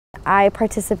I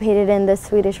participated in the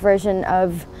Swedish version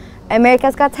of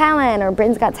America's Got Talent or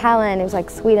Britain's Got Talent. It was like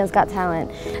Sweden's Got Talent.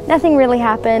 Nothing really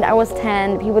happened. I was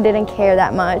 10, people didn't care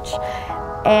that much,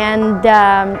 and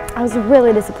I was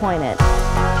really disappointed.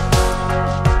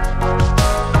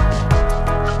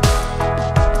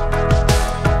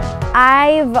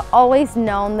 I've always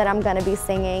known that I'm gonna be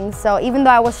singing, so even though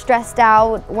I was stressed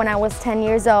out when I was 10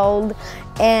 years old,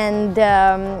 and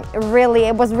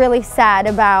it was really sad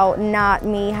about not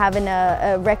me having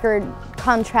a record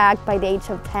contract by the age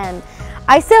of 10,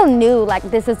 I still knew like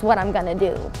this is what I'm gonna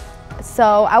do.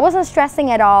 So I wasn't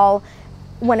stressing at all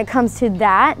when it comes to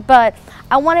that, but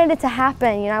I wanted it to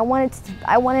happen, you know,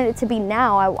 I wanted it to be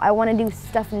now. I want to do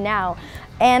stuff now.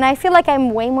 And I feel like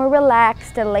I'm way more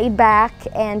relaxed and laid back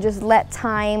and just let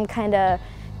time kind of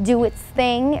do its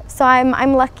thing. So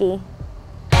I'm lucky.